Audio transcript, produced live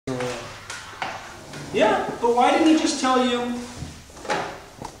Yeah, but why didn't he just tell you?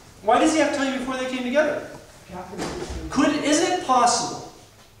 Why does he have to tell you before they came together? Isn't it possible,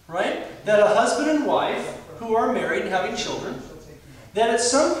 right, that a husband and wife who are married and having children, that at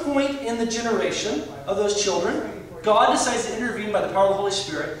some point in the generation of those children, God decides to intervene by the power of the Holy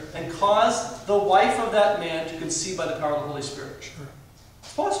Spirit and cause the wife of that man to conceive by the power of the Holy Spirit? Sure.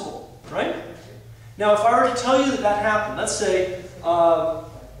 It's possible, right? Now, if I were to tell you that that happened, let's say in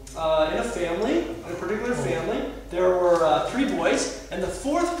a family, in a particular family, there were 3 boys, and the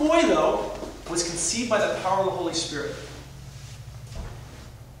 4th boy, though, was conceived by the power of the Holy Spirit.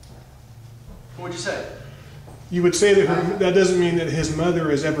 What would you say? You would say that that doesn't mean that his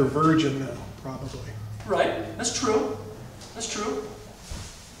mother is ever virgin, though, probably. Right. That's true. That's true.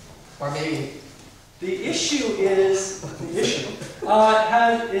 Or maybe the issue is has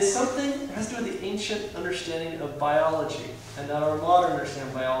to do with the ancient understanding of biology and not our modern understanding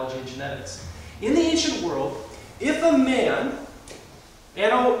of biology and genetics. In the ancient world, if a man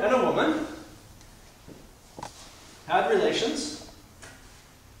and a woman had relations,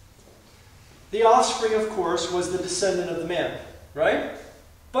 the offspring, of course, was the descendant of the man, right?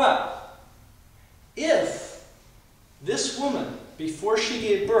 But if this woman, before she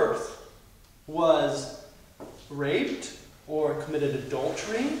gave birth, was raped or committed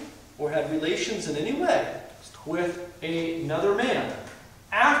adultery or had relations in any way with another man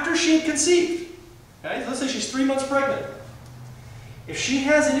after she had conceived, okay? Let's say she's 3 months pregnant. If she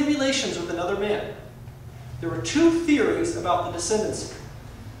has any relations with another man, there were 2 theories about the descendancy.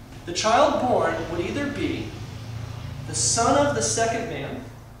 The child born would either be the son of the second man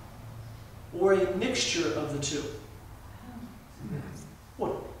or a mixture of the 2.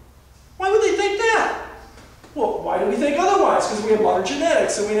 What? Why would they think that? Well, why do we think otherwise? Because we have modern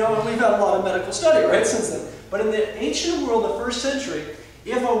genetics, and we know, and we've had a lot of medical study, right, since then. But in the ancient world, the 1st century,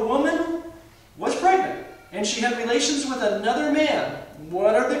 if a woman was pregnant and she had relations with another man,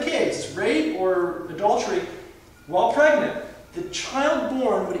 whatever the case, rape or adultery, while pregnant, the child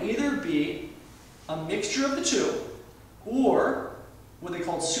born would either be a mixture of the 2, or what they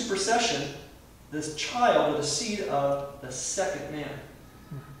called supersession, this child or the seed of the second man.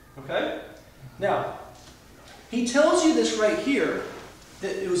 Okay? Now, he tells you this right here,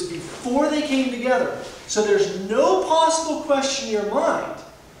 that it was before they came together. So there's no possible question in your mind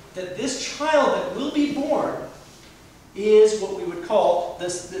that this child that will be born is what we would call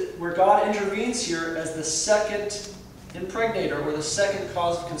this, where God intervenes here as the second impregnator, or the second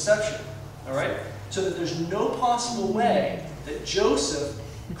cause of conception. All right? So that there's no possible way that Joseph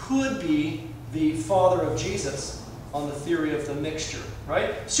could be the father of Jesus on the theory of the mixture.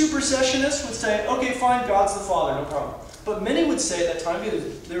 Right? Supersessionists would say, okay, fine, God's the father, no problem. But many would say at that time,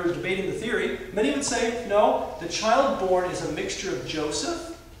 because they were debating the theory, many would say, no, the child born is a mixture of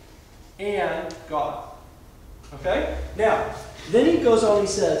Joseph and God. Okay? Now, then he goes on, he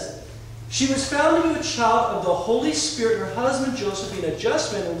says, she was found to be a child of the Holy Spirit, her husband Joseph, being a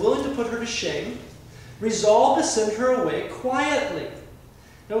just man and willing to put her to shame, resolved to send her away quietly.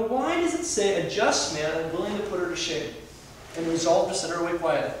 Now, why does it say a just man and willing to put her to shame and resolved to send her away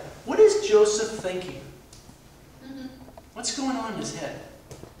quietly? What is Joseph thinking? What's going on in his head?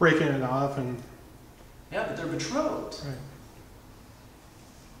 Breaking it off and... Yeah, but they're betrothed. Right.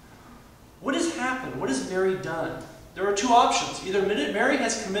 What has happened? What has Mary done? There are 2 options. Either Mary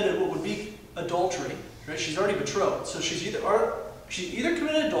has committed what would be adultery, right? She's already betrothed, so she's either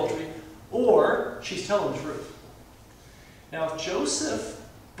committed adultery or she's telling the truth. Now, if Joseph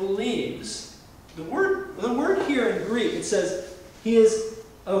believes, the word here in Greek, it says he is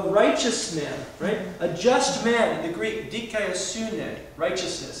a righteous man, right? A just man in the Greek, dikaiosune,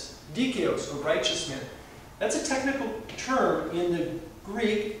 righteousness. Dikaios, a righteous man. That's a technical term in the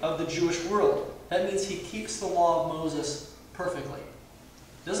Greek of the Jewish world. That means he keeps the law of Moses perfectly.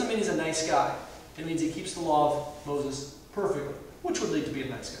 Doesn't mean he's a nice guy. It means he keeps the law of Moses perfectly, which would lead to be a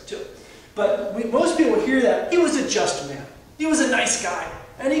nice guy too. But most people hear that. He was a just man. He was a nice guy.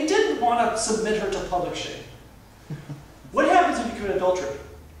 And he didn't want to submit her to public shame. What happens if you commit adultery?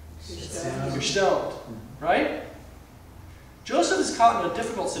 You're stoned. Right? Joseph is caught in a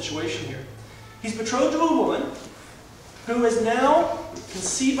difficult situation here. He's betrothed to a woman who is now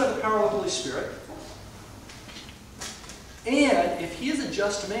conceived by the power of the Holy Spirit. And if he is a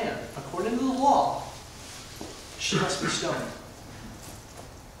just man, according to the law, she must be stoned.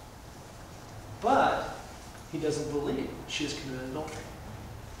 But he doesn't believe she has committed adultery.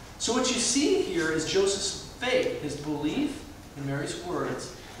 So what you see here is Joseph's faith, his belief in Mary's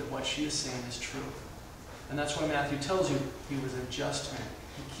words that what she is saying is true. And that's why Matthew tells you he was a just man.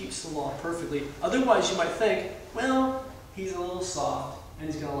 He keeps the law perfectly. Otherwise you might think, well, he's a little soft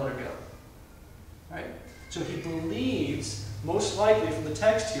and he's going to let her go. Right? So he believes, most likely from the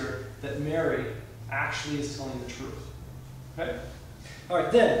text here, that Mary actually is telling the truth. Okay? All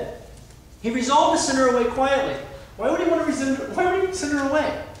right, then, he resolved to send her away quietly. Why would he want to send her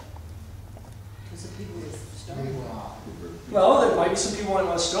away? Because the people were stoned. Well, there might be some people who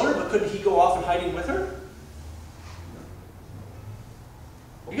want to stone her, but couldn't he go off and hiding with her?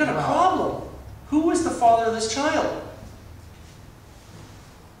 You got a problem. Who was the father of this child?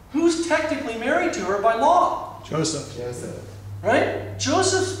 Who's technically married to her by law? Joseph. Right?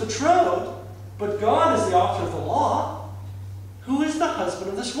 Joseph's betrothed, but God is the author of the law. Who is the husband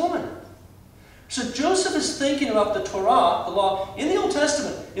of this woman? So Joseph is thinking about the Torah, the law. In the Old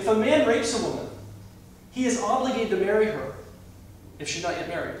Testament, if a man rapes a woman, he is obligated to marry her if she's not yet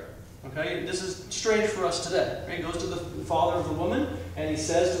married. Okay? This is strange for us today. Right? He goes to the father of the woman, and he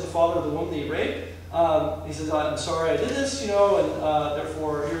says to the father of the woman that he raped, he says, I'm sorry I did this, and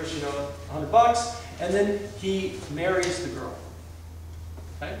therefore here's, $100. And then he marries the girl.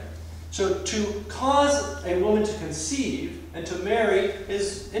 Okay? So to cause a woman to conceive and to marry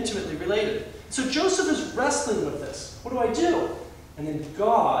is intimately related. So Joseph is wrestling with this. What do I do? And then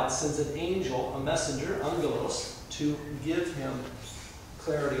God sends an angel, a messenger, angelos, to give him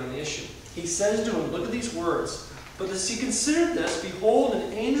clarity on the issue. He says to him, look at these words. But as he considered this, behold,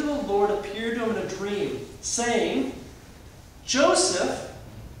 an angel of the Lord appeared to him in a dream, saying, Joseph,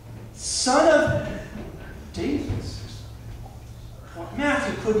 son of David. Well,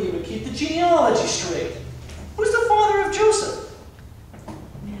 Matthew couldn't even keep the genealogy straight. Who's the father of Joseph?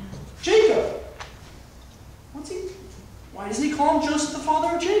 Jacob. Why doesn't he call him Joseph the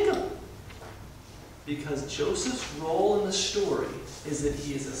father of Jacob? Because Joseph's role in the story is that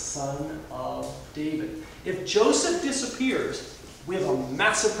he is a son of David. If Joseph disappears, we have a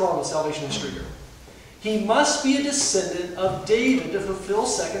massive problem with salvation history here. He must be a descendant of David to fulfill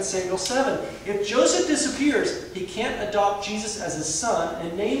 2 Samuel 7. If Joseph disappears, he can't adopt Jesus as his son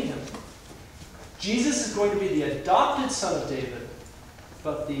and name him. Jesus is going to be the adopted son of David,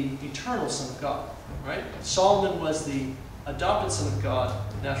 but the eternal son of God. Right? Solomon was the adopted son of God,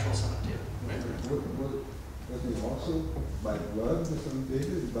 natural son of David. Right? Was he also by blood the son of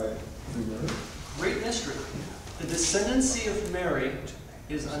David? By Mary? Great mystery. The descendancy of Mary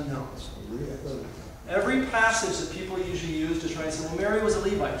is unknown. Every passage that people usually use to try and say, well, Mary was a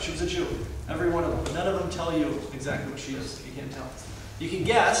Levite, she was a Jew. Every one of them. None of them tell you exactly what she is. You can't tell. You can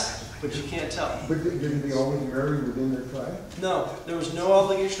guess, but you can't tell. But didn't they always marry within their tribe? No, there was no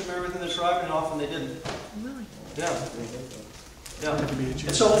obligation to marry within the tribe, and often they didn't. Really? Yeah. Yeah.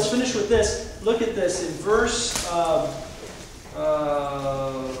 And so let's finish with this. Look at this in verse, let's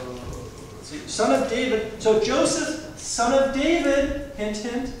see, son of David. So Joseph, son of David, hint,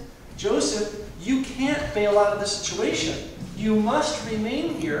 hint. Joseph, you can't bail out of this situation. You must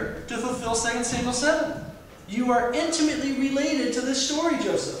remain here to fulfill 2 Samuel 7. You are intimately related to this story,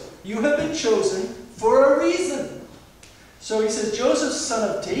 Joseph. You have been chosen for a reason. So he says, Joseph, son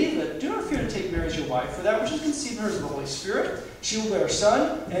of David, do not fear to take Mary as your wife, for that which is conceived in her is of the Holy Spirit. She will bear a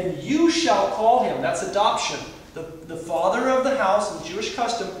son, and you shall call him. That's adoption. The father of the house, in the Jewish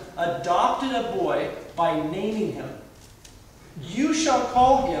custom, adopted a boy by naming him. You shall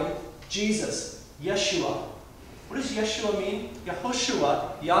call him Jesus, Yeshua. What does Yeshua mean?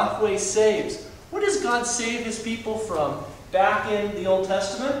 Yehoshua, Yahweh saves. What does God save his people from? Back in the Old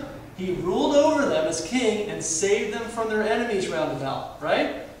Testament, he ruled over them as king and saved them from their enemies round about,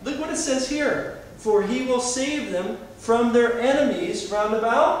 right? Look what it says here. For he will save them from their enemies round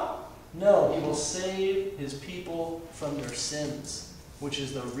about? No, he will save his people from their sins, which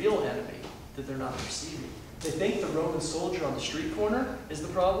is the real enemy that they're not perceiving. They think the Roman soldier on the street corner is the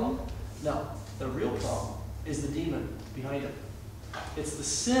problem. No, the real problem is the demon behind it. It's the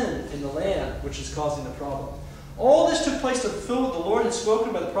sin in the land which is causing the problem. All this took place to fulfill what the Lord had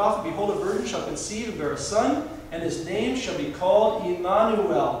spoken by the prophet. Behold, a virgin shall conceive and bear a son, and his name shall be called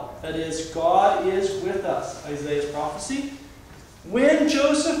Emmanuel. That is, God is with us. Isaiah's prophecy. When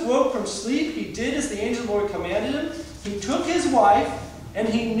Joseph woke from sleep, he did as the angel of the Lord commanded him. He took his wife, and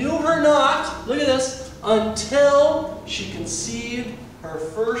he knew her not, look at this, until she conceived her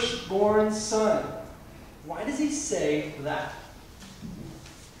firstborn son. Why does he say that?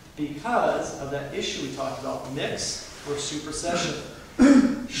 Because of that issue we talked about, mix or supersession.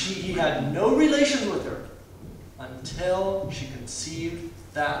 He had no relations with her until she conceived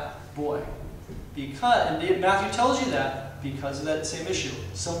that boy. And Matthew tells you that because of that same issue.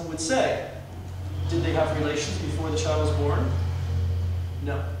 Someone would say, did they have relations before the child was born?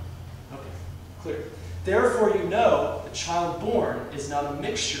 No. Okay, clear. Therefore you know the child born is not a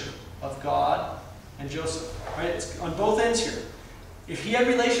mixture of God and Joseph. Right? It's on both ends here. If he had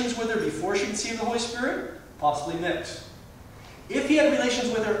relations with her before she conceived the Holy Spirit, possibly mixed. If he had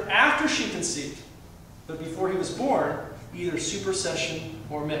relations with her after she conceived, but before he was born, either supersession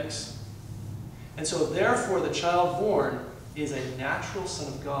or mix. And so therefore the child born is a natural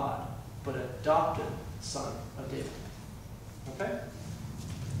son of God, but adopted son of David. Okay?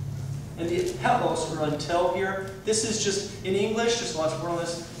 And the helos, or until here, this is just, in English, just lots of word on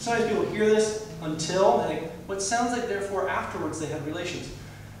this. Sometimes people hear this, until, and they think, what sounds like therefore afterwards they had relations.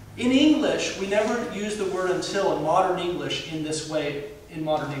 In English, we never use the word until in modern English in this way in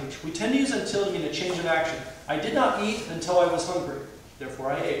modern English. We tend to use until to mean a change of action. I did not eat until I was hungry,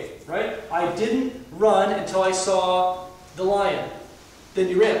 therefore I ate, right? I didn't run until I saw the lion, then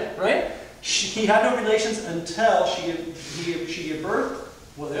you ran, right? He had no relations until she gave birth.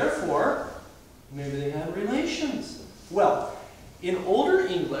 Well, therefore, maybe they had relations. Well, in older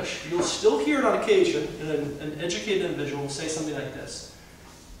English, you'll still hear it on occasion, and an educated individual will say something like this.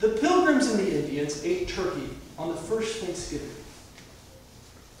 The Pilgrims and the Indians ate turkey on the first Thanksgiving.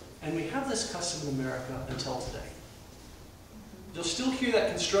 And we have this custom in America until today. You'll still hear that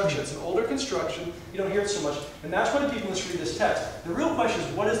construction. It's an older construction. You don't hear it so much. And that's why people must read this text. The real question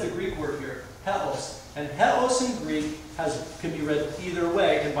is, what is the Greek word here? Helos. And helos in Greek can be read either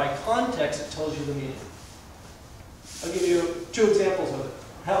way, and by context it tells you the meaning. I'll give you two examples of it.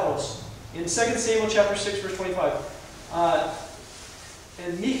 Helos. In 2 Samuel chapter 6, verse 25.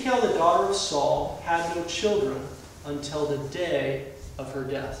 And Michal, the daughter of Saul, had no children until the day of her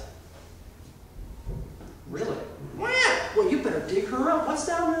death. Really? Well, you better dig her up. What's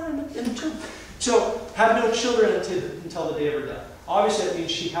down there in the tomb? So, had no children until the day of her death. Obviously, that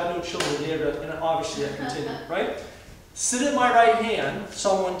means she had no children until the day of her death, and obviously that continued, right? Sit at my right hand,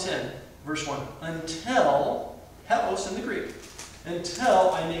 Psalm 110, verse 1. Until, helos in the Greek,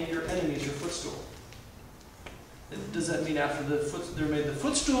 until I make your enemies your footstool. Does that mean after they're made the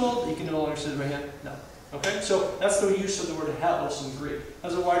footstool, you can no longer sit at my right hand? No. Okay? So that's the use of the word helos in Greek. It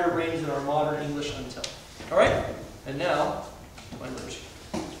has a wider range than our modern English until. Alright? And now, my liturgy.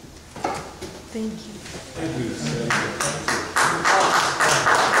 Thank you. Thank you.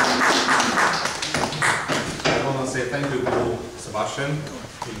 I want to say thank you to Sebastian.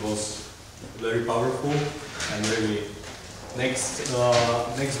 It was very powerful and really. Next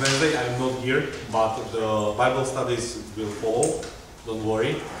Wednesday I'm not here, but the Bible studies will follow. Don't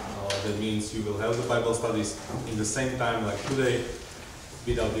worry. That means you will have the Bible studies in the same time like today,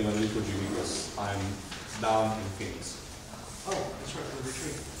 without even liturgy, because I'm down in Phoenix. Oh, that's right, for the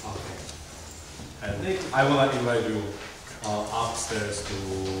retreat. Okay. And I want to invite you upstairs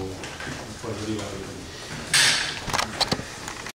for the divine liturgy.